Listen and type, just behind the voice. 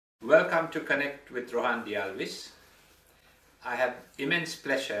Welcome to Connect with Rohan Dialvis. I have immense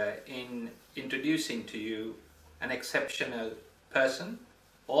pleasure in introducing to you an exceptional person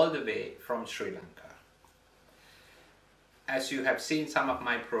all the way from Sri Lanka. As you have seen some of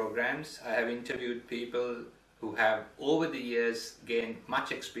my programs, I have interviewed people who have over the years gained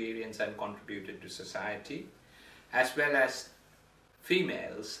much experience and contributed to society, as well as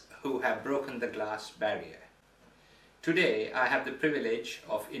females who have broken the glass barrier. Today, I have the privilege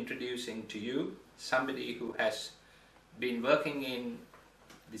of introducing to you somebody who has been working in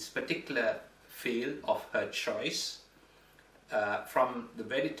this particular field of her choice from the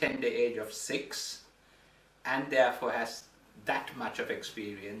very tender age of 6, and therefore has that much of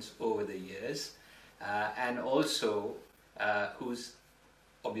experience over the years, and also who's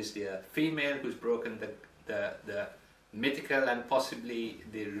obviously a female who's broken the mythical and possibly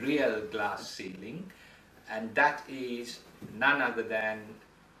the real glass ceiling. And that is none other than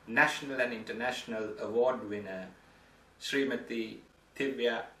national and international award winner, Srimati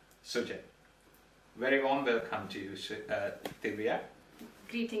Thivya Sujen. Very warm welcome to you, Thivya.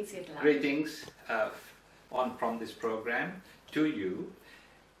 Greetings, Yitla. Greetings from this program to you.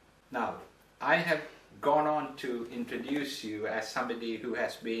 Now, I have gone on to introduce you as somebody who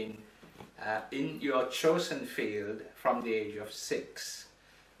has been in your chosen field from the age of 6.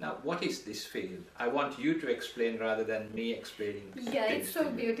 Now, what is this field? I want you to explain rather than me explaining. Yeah, it's so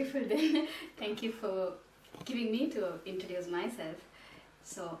beautiful then. Thank you for giving me to introduce myself.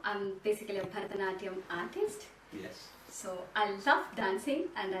 So, I'm basically a Bharatanatyam artist. Yes. So, I love dancing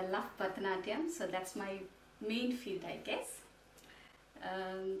and I love Bharatanatyam. So, that's my main field, I guess.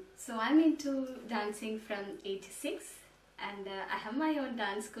 So, I'm into dancing from age 6. And I have my own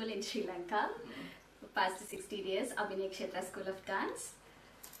dance school in Sri Lanka for past 16 years, Abhinay Kshetra School of Dance.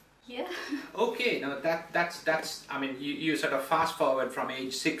 Yeah. Okay, now that's I mean, you sort of fast forward from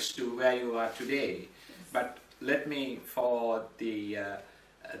age 6 to where you are today. Yes. But let me, for the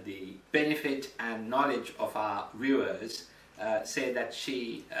benefit and knowledge of our viewers, say that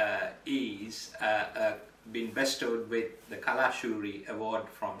she is been bestowed with the Kala Shuri Award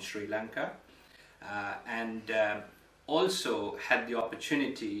from Sri Lanka, and also had the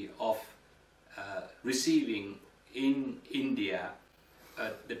opportunity of receiving in India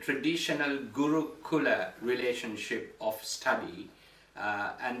the traditional Gurukula relationship of study,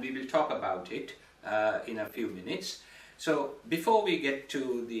 and we will talk about it in a few minutes. So before we get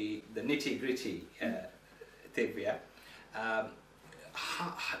to the nitty-gritty, Thivya,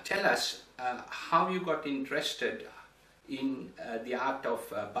 tell us how you got interested in the art of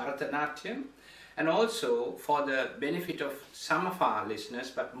Bharatanatyam, and also for the benefit of some of our listeners,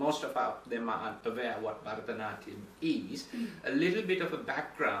 but most of them are aware what Bharatanatyam is, a little bit of a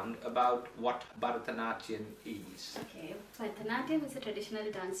background about what Bharatanatyam is. Okay, Bharatanatyam is a traditional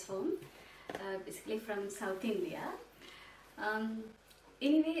dance form, basically from South India.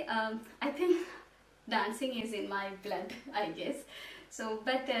 Anyway, I think dancing is in my blood, I guess. So,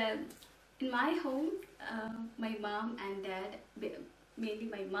 but in my home, my mom and dad, mainly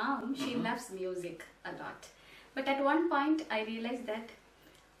my mom, she loves music a lot. But at one point I realized that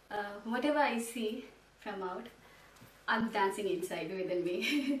whatever I see from out, I'm dancing inside within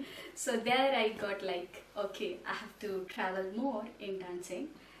me. So there I got like, okay, I have to travel more in dancing.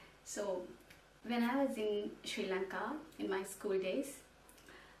 So when I was in Sri Lanka in my school days,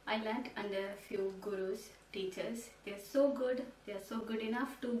 I learned under a few gurus, teachers. They're so good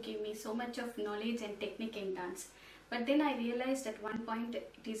enough to give me so much of knowledge and technique in dance. But then I realized at one point, it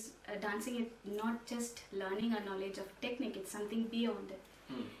is dancing is not just learning a knowledge of technique, it's something beyond it.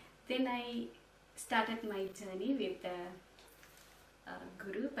 Then I started my journey with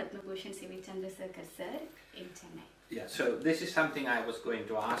Guru Padma Bhushan Sri Chandrasekhar sir in Chennai. Yeah, so this is something I was going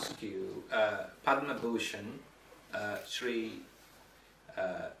to ask you. Padma Bhushan,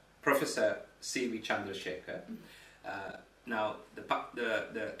 Professor C.V. Chandrasekhar. Now,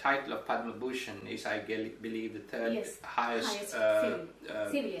 the title of Padma Bhushan is, I believe, the third highest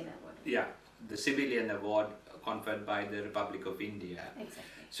civilian award. Yeah, the civilian award conferred by the Republic of India. Exactly.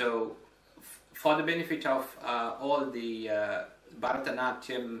 So, for the benefit of all the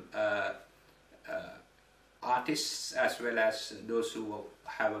Bharatanatyam artists, as well as those who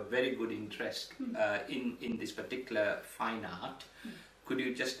have a very good interest in this particular fine art, could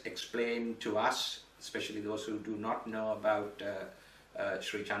you just explain to us, especially those who do not know about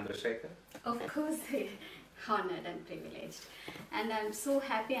Sri Chandrasekhar? Of course, honored and privileged. And I'm so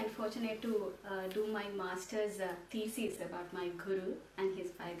happy and fortunate to do my master's thesis about my guru and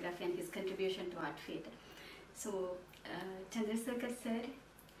his biography and his contribution to art field. So, Chandrasekhar sir,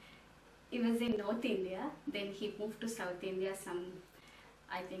 he was in North India, then he moved to South India some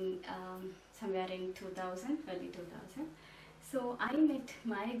I think somewhere in 2000, early 2000. So I met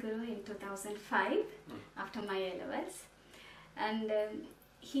my guru in 2005 after my A-levels, and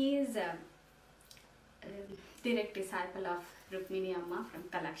he is a direct disciple of Rukmini Amma from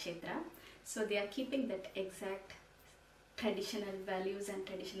Kala Shuri. So they are keeping that exact traditional values and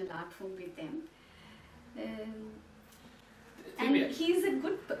traditional art form with them. And he's a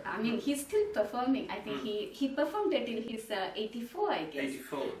good, he's still performing. I think he performed till he's 84, I guess.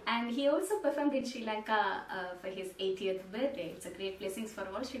 84. And he also performed in Sri Lanka for his 80th birthday. It's a great blessings for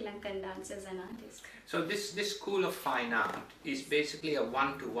all Sri Lankan dancers and artists. So this School of Fine Art is basically a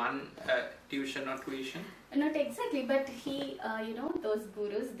one-to-one tuition or tuition? Not exactly, but he, those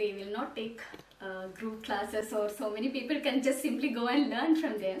gurus, they will not take group classes, or so many people can just simply go and learn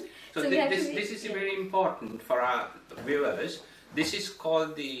from them. So this is very important for our viewers. This is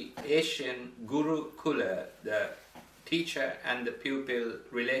called the Asian Gurukula, the teacher and the pupil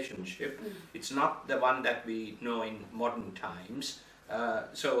relationship. It's not the one that we know in modern times.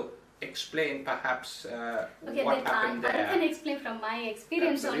 So explain perhaps what happened there. I can explain from my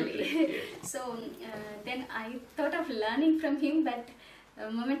experience. Absolutely, only. yes. So then I thought of learning from him, but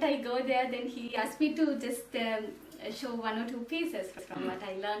the moment I go there, then he asked me to just show one or two pieces from what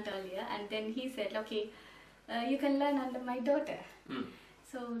I learned earlier, and then he said, okay, you can learn under my daughter.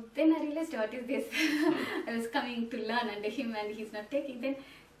 So then I realized, what is this? I was coming to learn under him and he's not taking.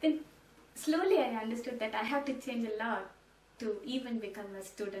 Then slowly I understood that I have to change a lot to even become a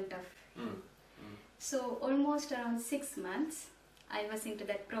student of. So almost around 6 months, I was into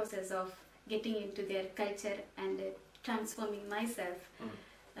that process of getting into their culture and transforming myself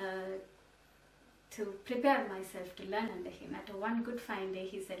to prepare myself to learn under him. At one good fine day,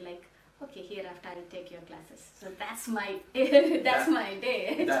 he said, like, okay, hereafter I will take your classes. So that's my my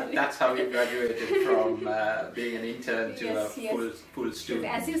day. That's how you graduated from being an intern to a full student.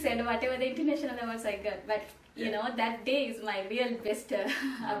 As you said, whatever the international awards I got, but you know, that day is my real best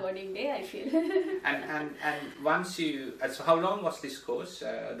awarding day, I feel. and once you, so how long was this course?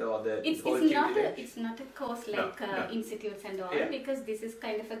 It's not a course like no. institutes and all, because this is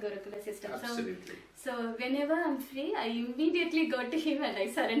kind of a Gurukula system. Absolutely. So whenever I'm free, I immediately go to him and I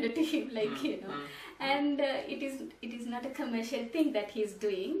surrender to him, like you know. And it is not a commercial thing that he's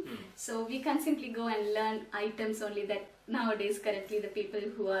doing. So we can simply go and learn items only that nowadays currently the people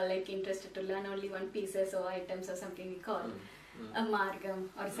who are like interested to learn only one pieces or items or something we call a margam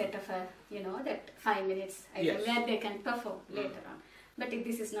or set of a, that 5 minutes item where they can perform later on. But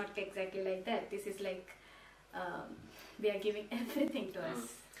this is not exactly like that. This is like they are giving everything to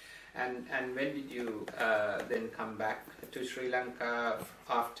us. And when did you then come back to Sri Lanka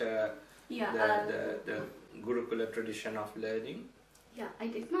after the Gurukula tradition of learning? Yeah, I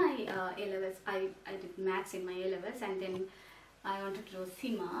did my A-levels. I did maths in my A-levels, and then I wanted to do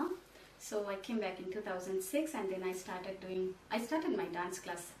CIMA. So I came back in 2006, and then I started my dance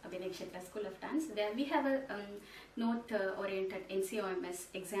class, Abhinay Kshetra School of Dance. There we have a North-oriented NCOMS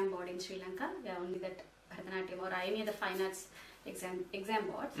exam board in Sri Lanka. There are only that Bharatanatyam or any other fine arts exam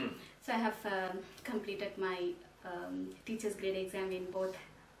boards. So I have completed my teacher's grade exam in both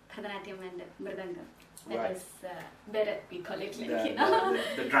Bharatanatyam and Mridangam. That is Bharat, we call it, like,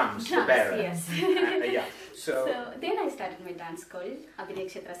 the drums, the Bharat. Yes. So then I started my dance school, Abhinay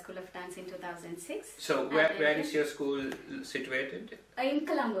Kshetra School of Dance in 2006. So where is your school situated? In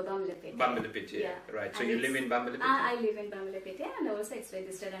Colombo, Bambalapitiya. Bambalapitiya, right. So you live in Bambalapitiya? I live in Bambalapitiya, and also it's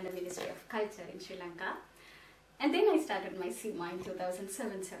registered under Ministry of Culture in Sri Lanka. And then I started my CIMA in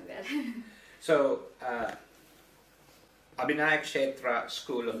 2007 somewhere. So Abhinay Kshetra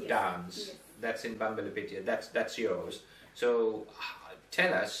School of Dance, that's in Bambalapitiya, that's yours. So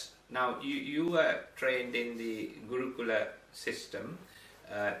tell us, now you were trained in the Gurukula system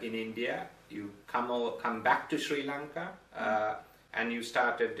in India, you come back to Sri Lanka and you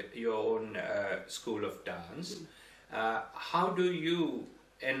started your own school of dance. How do you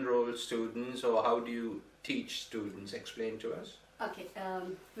enroll students, or how do you teach students? Explain to us. Okay,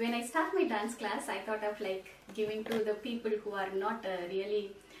 when I start my dance class, I thought of like giving to the people who are not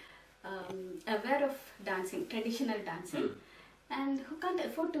really aware of dancing, traditional dancing, and who can't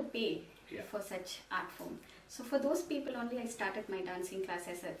afford to pay for such art form. So for those people only I started my dancing class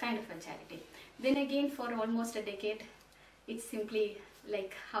as a kind of a charity. Then again, for almost a decade, it's simply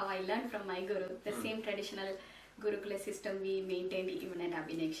like how I learned from my guru, the same traditional Gurukula system we maintained even at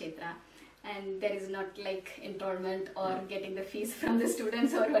Abhinay Kshetra. And there is not like enrollment or getting the fees from the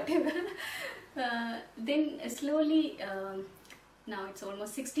students or whatever. Then slowly, now it's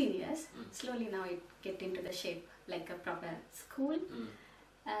almost 16 years, slowly now it get into the shape like a proper school.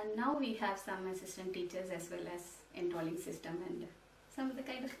 And now we have some assistant teachers as well as enrolling system, and some of the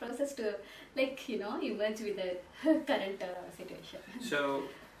kind of process to, like, emerge with the current situation. So,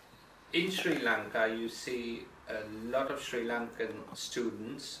 in Sri Lanka, you see a lot of Sri Lankan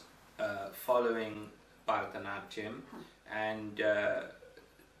students following Bharatanatyam and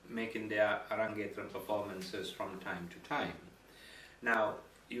making their Arangetram performances from time to time. Now,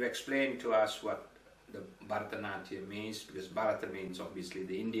 you explained to us what the Bharatanatyam means, because Bharata means obviously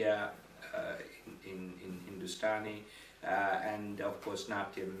the India in Hindustani, and of course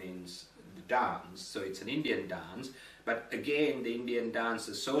Natyam means the dance, so it's an Indian dance. But again, the Indian dance,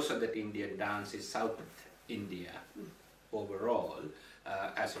 the source of that Indian dance is South India overall,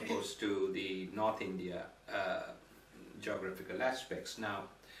 as opposed to the North India geographical aspects. Now,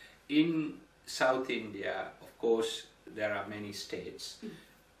 in South India, of course, there are many states.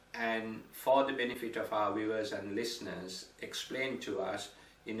 And for the benefit of our viewers and listeners, explain to us,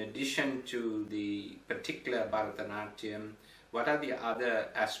 in addition to the particular Bharatanatyam, what are the other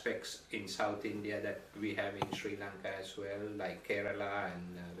aspects in South India that we have in Sri Lanka as well, like Kerala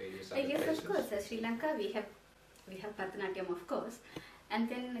and various other places? Yes, of course. Sri Lanka, we have Bharatanatyam, of course, and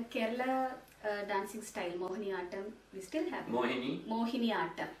then Kerala dancing style, Mohiniyattam, we still have.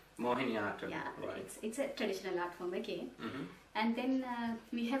 Mohiniyattam. Mohiniyattam, yeah, right. It's a traditional art form again. And then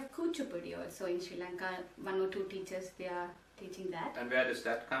we have Kuchipudi also in Sri Lanka. 1 or 2 teachers, they are teaching that. And where does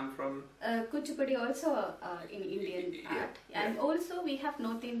that come from? Kuchipudi also in Indian art. And also we have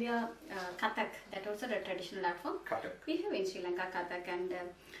North India Kathak, that also the traditional art form. Kathak. We have in Sri Lanka Kathak, and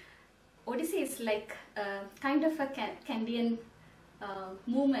Odissi is like kind of a Canadian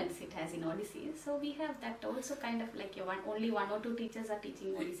movements it has in Odissi. So we have that also, kind of like only 1 or 2 teachers are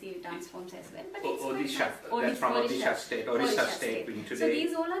teaching Odissi dance forms as well. But it's Odisha, nice. that's from Odisha state. Odisha state being today. So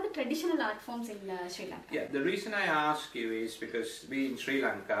these all are the traditional art forms in Sri Lanka. Yeah, the reason I ask you is because we in Sri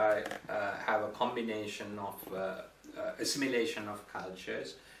Lanka have a combination of assimilation of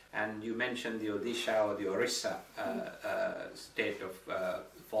cultures, and you mentioned the Odisha or the Orissa state of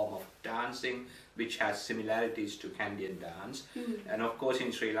form of dancing, which has similarities to Canadian dance. And of course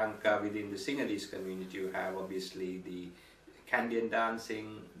in Sri Lanka, within the Sinhalese community, you have obviously the Canadian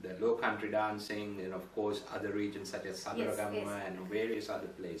dancing, the low country dancing, and of course other regions such as Sabaragama and various other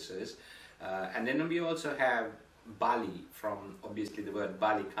places. And then we also have Bali, from obviously the word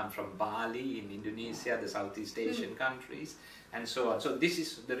Bali comes from Bali in Indonesia, the Southeast Asian countries, and so on. So this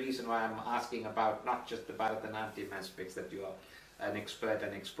is the reason why I'm asking about not just the Bharatanatyam aspects that you are an expert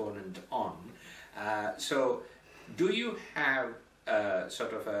and exponent on. So do you have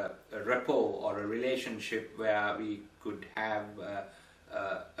sort of a rapport or a relationship where we could have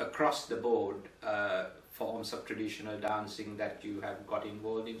across the board forms of traditional dancing that you have got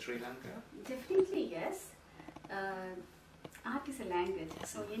involved in Sri Lanka? Definitely yes. Art is a language,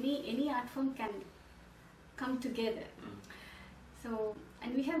 so any art form can come together. So,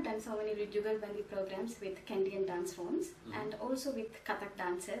 and we have done so many Jugalbandi programs with Canadian dance forms and also with Kathak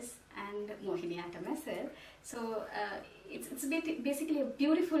dances and Mohiniyattam as well. So it's basically a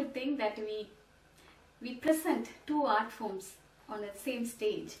beautiful thing that we present 2 art forms on the same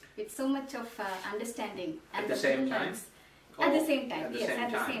stage with so much of understanding and at the same time. At the same time, yes,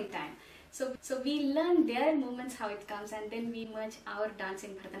 at the same time. So we learn their movements, how it comes, and then we merge our dance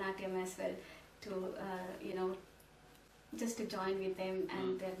in Bharatanatyam as well to just to join with them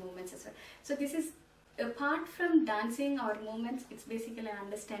and their movements as well. So this is, apart from dancing or movements, it's basically an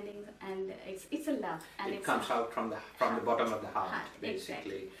understanding, and it's a love. And it comes out from the bottom of the heart, basically.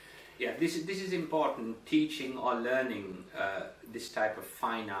 Exactly. Yeah, this is important. Teaching or learning this type of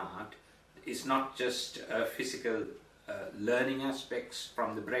fine art is not just physical learning aspects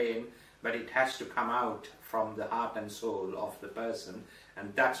from the brain, but it has to come out from the heart and soul of the person,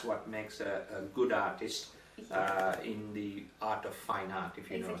 and that's what makes a good artist in the art of fine art, if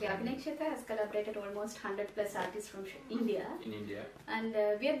you know what I mean. Abhinay Kshetra has collaborated almost 100 plus artists from India. In India. And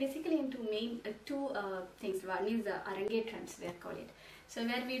we are basically into two things. One is the Arangetrams, we call it. So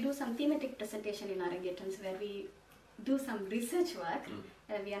where we do some thematic presentation in Arangetrams, where we do some research work.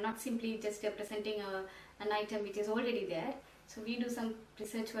 We are not simply just presenting an item which is already there. So we do some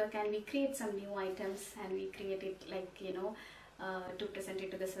research work and we create some new items, and we create it like, to present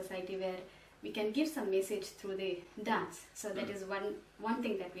it to the society, where we can give some message through the dance. So that is one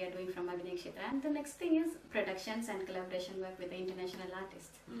thing that we are doing from Abhinay Kshetra. And the next thing is productions and collaboration work with the international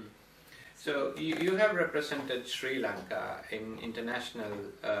artists. So you have represented Sri Lanka in international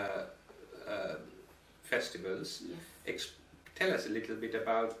festivals. Yes. Tell us a little bit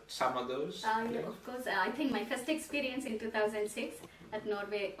about some of those. Yeah, of course. I think my first experience in 2006 at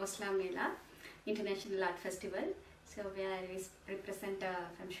Norway Oslo Mela International Art Festival. So where I represent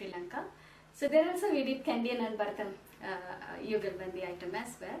from Sri Lanka. So there also we did Kandian and Bharatam Yugalbandi item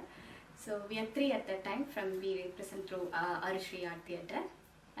as well. So we are 3 at that time from we represent through Arishri Art Theatre.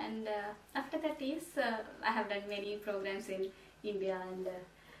 And after that, yes, I have done many programs in India and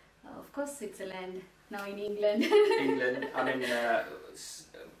of course Switzerland, now in England. England, I mean,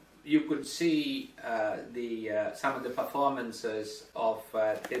 you could see some of the performances of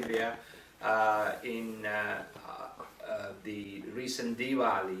Thivya in the recent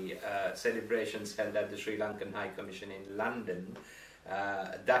Diwali celebrations held at the Sri Lankan High Commission in London.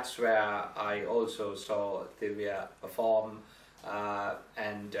 That's where I also saw Thivya perform,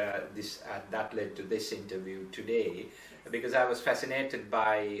 and that led to this interview today, because I was fascinated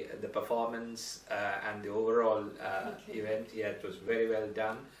by the performance and the overall event. Yeah, it was very well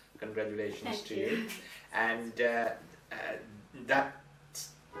done. Congratulations to you. And that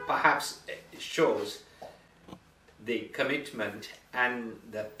perhaps shows the commitment and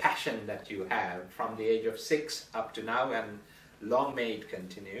the passion that you have from the age of 6 up to now, and long may it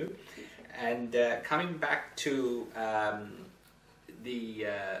continue. And coming back to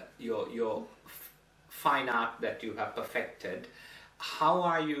your fine art that you have perfected, how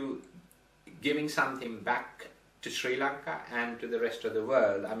are you giving something back to Sri Lanka and to the rest of the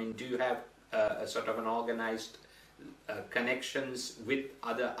world? I mean, do you have a sort of an organized connections with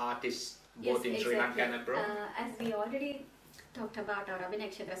other artists both in Sri Lanka and abroad? As we already talked about our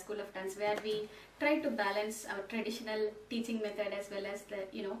Abhinakshatra School of Dance, where we try to balance our traditional teaching method as well as the,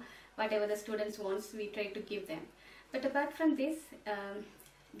 whatever the students wants, we try to give them. But apart from this,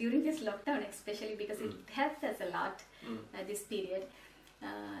 during this lockdown especially, because it helped us a lot this period,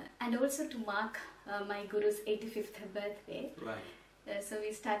 and also to mark my Guru's 85th birthday. Right. So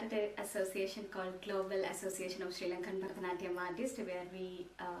we started an association called Global Association of Sri Lankan Bharatanatyam Artists, where we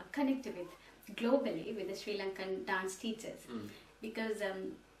connect globally with the Sri Lankan dance teachers. Because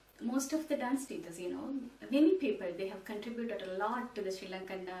most of the dance teachers, many people, they have contributed a lot to the Sri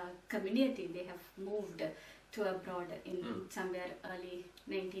Lankan community. They have moved to abroad in somewhere early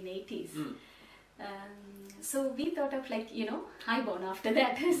 1980s. So we thought of highborn after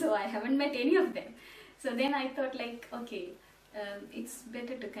that. So I haven't met any of them. So then I thought okay, it's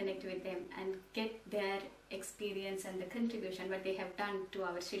better to connect with them and get their experience and the contribution what they have done to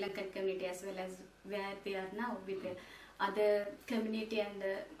our Sri Lankan community, as well as where they are now with the other community and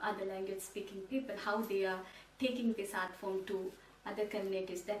the other language speaking people, how they are taking this art form to other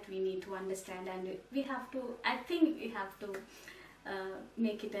communities, that we need to understand. And we have to, I think we have to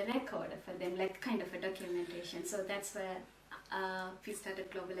make it a record for them, like kind of a documentation. So that's where we started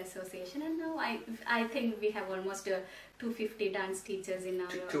Global Association, and now I think we have almost 250 dance teachers in our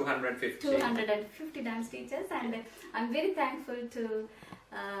 250 dance teachers. And I'm very thankful to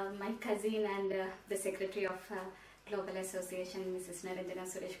my cousin and the secretary of Global Association, Mrs. Naranjana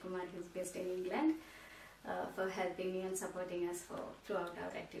Suresh Kumar, who's based in England, for helping me and supporting us throughout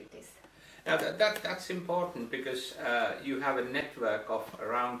our activities. Now that's important, because you have a network of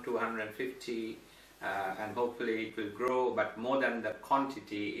around 250, and hopefully it will grow. But more than the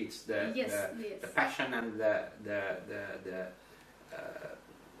quantity, it's the passion and the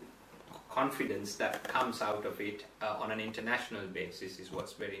confidence that comes out of it on an international basis is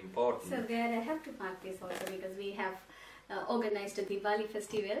what's very important. So there I have to mark this also, because we have organized a Diwali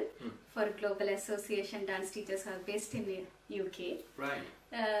festival for Global Association dance teachers who are based in the UK. Right.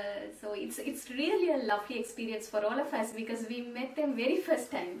 So it's really a lovely experience for all of us, because we met them very first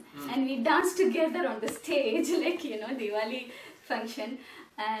time and we danced together on the stage, Diwali function.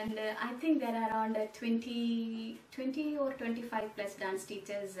 And I think there are around 20 or 25 plus dance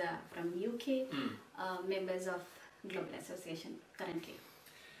teachers from UK, members of Global Association currently.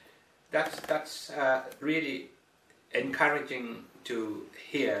 That's really encouraging to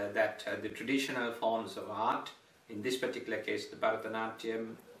hear that the traditional forms of art, in this particular case the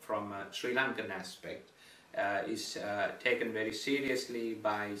Bharatanatyam from a Sri Lankan aspect, is taken very seriously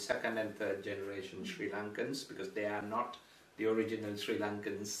by second and third generation Sri Lankans, because they are not the original Sri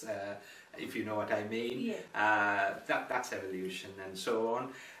Lankans, if you know what I mean. Yeah. That's evolution and so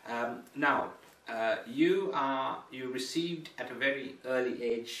on. Now, you received at a very early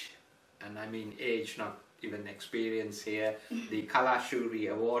age, and I mean age, not even experience here, the Kala Shuri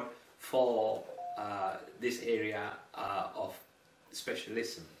Award for this area of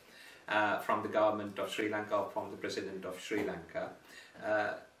specialism from the government of Sri Lanka, or from the President of Sri Lanka.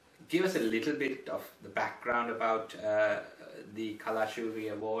 Give us a little bit of the background about the Kala Shuri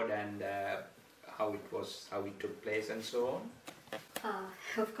Award and how it took place and so on.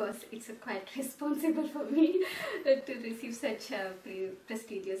 Of course, it's quite responsible for me to receive such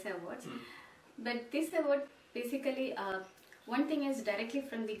prestigious awards. But this award basically One thing is directly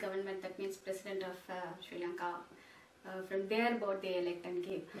from the government, that means President of Sri Lanka, from their board they elect and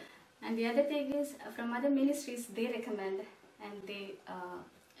give. And the other thing is from other ministries they recommend and they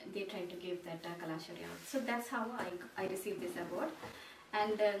try to give that Kala Shuri award. So that's how I received this award.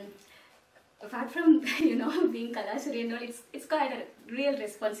 And apart from being Kala Shuri and all, it's quite a real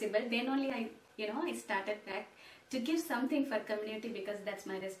responsible. Then only I started back to give something for community, because that's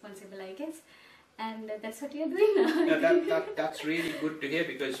my responsible, I guess. And that's what you're doing now. Yeah, that's really good to hear,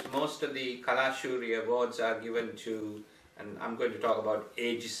 because most of the Kala Shuri awards are given to, and I'm going to talk about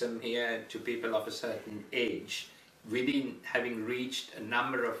ageism here, to people of a certain age, within having reached a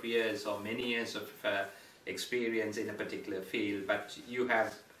number of years or many years of experience in a particular field. But you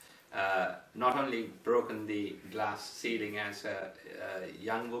have not only broken the glass ceiling as a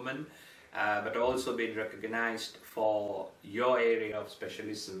young woman, but also been recognized for your area of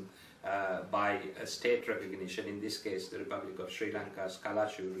specialism by a state recognition, in this case the Republic of Sri Lanka's Kala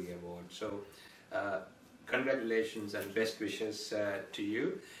Shuri Award. So congratulations and best wishes to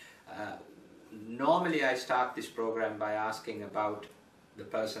you. Normally I start this program by asking about the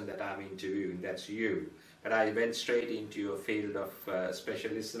person that I'm interviewing, that's you. But I went straight into your field of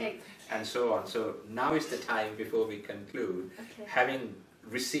specialism and so on. So now is the time, before we conclude, having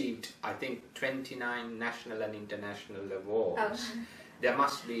received, I think, 29 national and international awards, there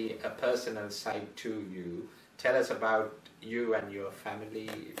must be a personal side to you. Tell us about you and your family,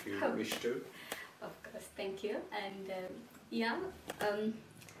 if you wish to. Of course, thank you. And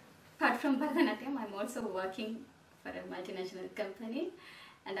apart from Bharatanatyam, I'm also working for a multinational company.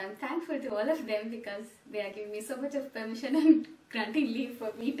 And I'm thankful to all of them, because they are giving me so much of permission and granting leave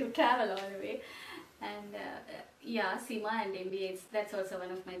for me to travel all the way. And SEMA and MBA, that's also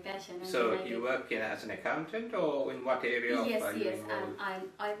one of my passions. So you work as an accountant, or in what area of Yes,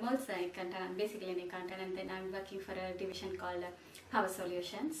 I'm also an accountant. I'm basically an accountant, and then I'm working for a division called Power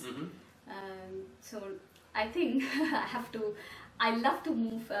Solutions. So I think I love to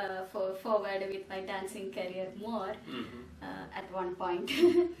move forward with my dancing career more at one point.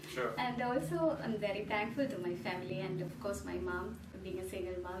 Sure. And also I'm very thankful to my family, and of course my mom, being a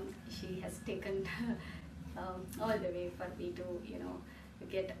single mom, she has taken all the way for me to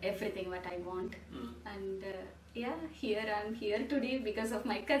get everything what I want. And I'm here today because of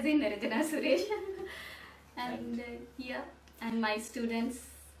my cousin Narajana Suresh. And and my students,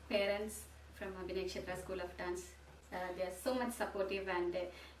 parents from Abhinay Kshetra School of Dance, they are so much supportive, and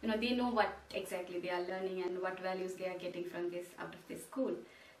they know what exactly they are learning and what values they are getting from out of this school.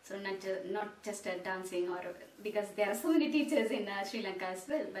 So not just dancing, or because there are so many teachers in Sri Lanka as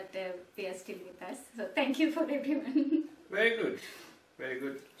well, but they are still with us. So thank you for everyone. Very good, very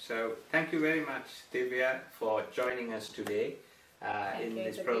good. So thank you very much, Thivya, for joining us today in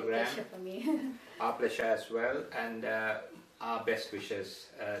this program. It's a great pleasure for me. Our pleasure as well, and our best wishes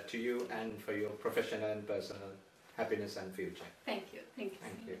to you and for your professional and personal happiness and future. Thank you. Thank you.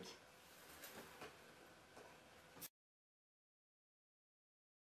 Thank you.